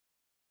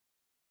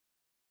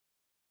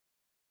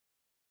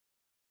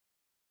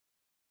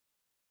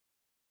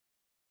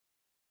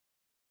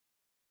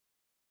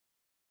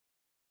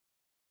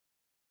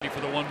for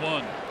the 1-1.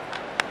 Fly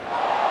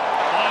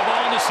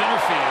ball in the center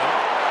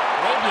field.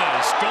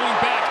 Robles going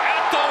back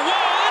at the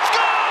wall. It's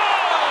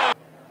gone!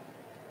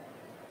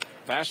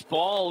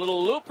 Fastball, a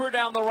little looper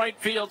down the right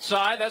field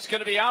side. That's going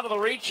to be out of the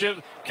reach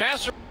of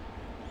Casser.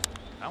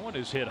 That one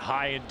is hit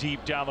high and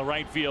deep down the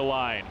right field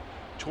line.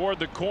 Toward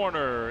the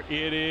corner,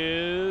 it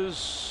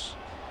is.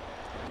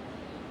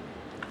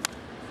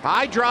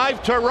 High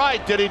drive to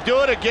right. Did he do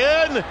it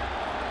again?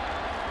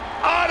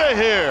 Out of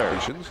here.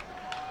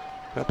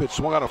 That pitch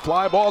swung on a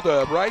fly ball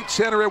to right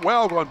center it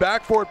well. Going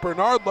back for it.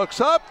 Bernard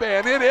looks up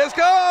and it is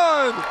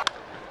gone.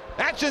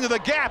 That's into the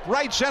gap,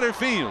 right center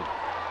field.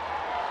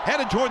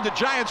 Headed toward the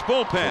Giants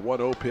bullpen.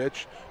 1-0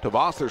 pitch to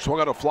Vosler. Swung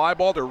on a fly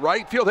ball to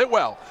right field. Hit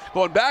well.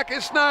 Going back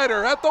is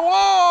Snyder at the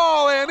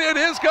wall and it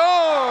is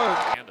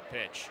gone. And the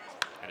pitch.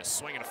 And a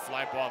swing and a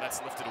fly ball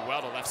that's lifted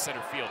well to left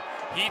center field.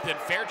 Heath and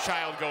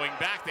Fairchild going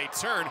back. They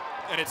turn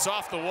and it's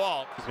off the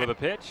wall. With a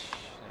pitch.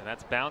 And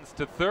that's bounced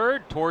to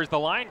third, towards the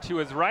line to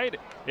his right.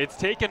 It's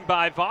taken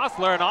by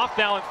Vosler, and off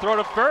balance throw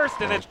to first.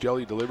 And as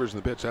Jelly delivers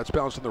the pitch, that's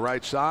bounced on the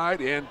right side,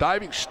 and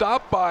diving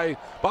stop by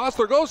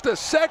Vosler goes to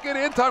second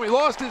in time. He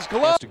lost his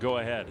glove. To go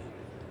ahead.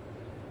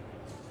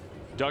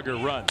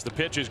 Duggar runs. The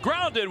pitch is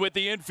grounded with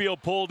the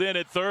infield pulled in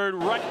at third.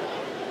 Right.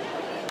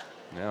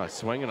 Now a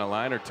swing and a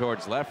liner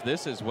towards left.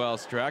 This is well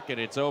struck,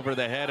 and it's over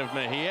the head of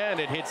Mejia, and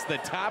it hits the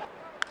top.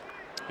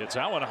 It's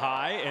that one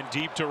high and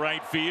deep to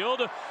right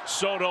field.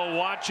 Soto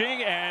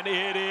watching, and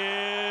it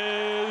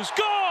is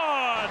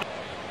gone.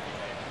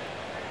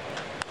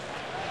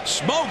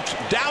 Smoked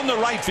down the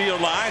right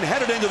field line,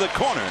 headed into the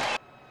corner.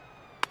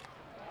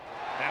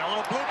 And a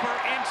little blooper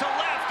into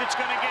left. It's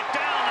going to get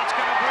down. It's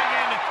going to bring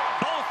in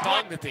both.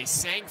 Song that they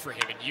sang for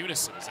him in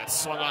unison as that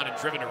swung on and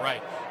driven to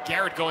right.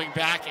 Garrett going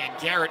back, and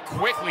Garrett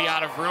quickly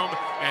out of room,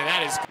 and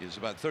that is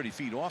about 30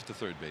 feet off the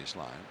third base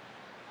line.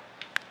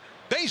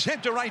 Base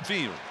hit to right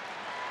field.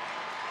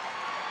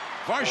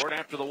 Forward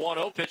after the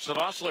 1-0 pitch to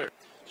Vosler.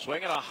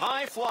 Swinging a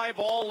high fly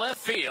ball left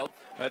field.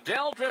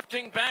 Adele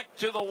drifting back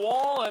to the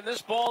wall, and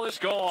this ball is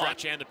gone.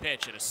 Stretch and a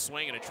pitch and a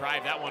swing and a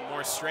drive. That one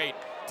more straight.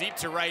 Deep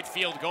to right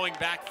field. Going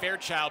back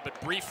Fairchild, but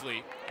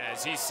briefly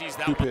as he sees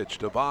that one. Pitch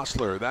to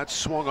Vosler. That's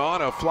swung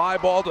on a fly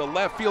ball to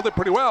left field. It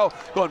pretty well.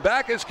 Going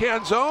back is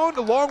Canzone.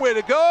 A long way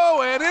to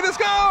go, and it is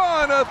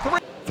gone. A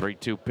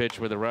 3-2 pitch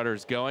where the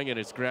runner's going, and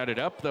it's grounded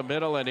up the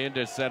middle and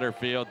into center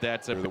field.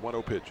 That's the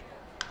 1-0 pitch.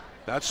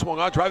 That swung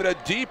on, driving to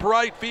deep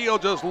right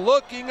field, just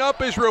looking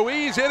up is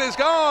Ruiz. It is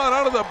gone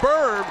out of the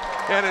berm,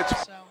 and it's.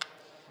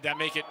 That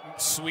make it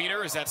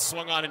sweeter as that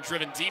swung on and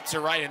driven deep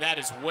to right, and that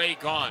is way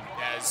gone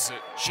as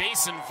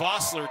Jason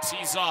Vosler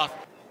tees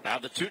off. Now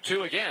the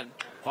 2-2 again.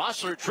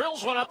 Vosler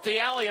drills one up the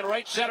alley in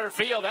right center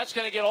field. That's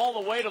going to get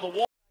all the way to the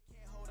wall.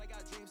 I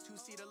got dreams to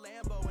see the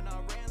Lambo and I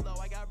ran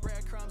low. I got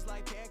breadcrumbs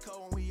like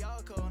panko and we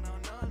all go no.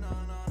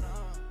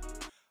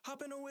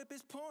 Hop in the whip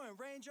is pouring,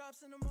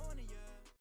 raindrops in the morning. Yeah.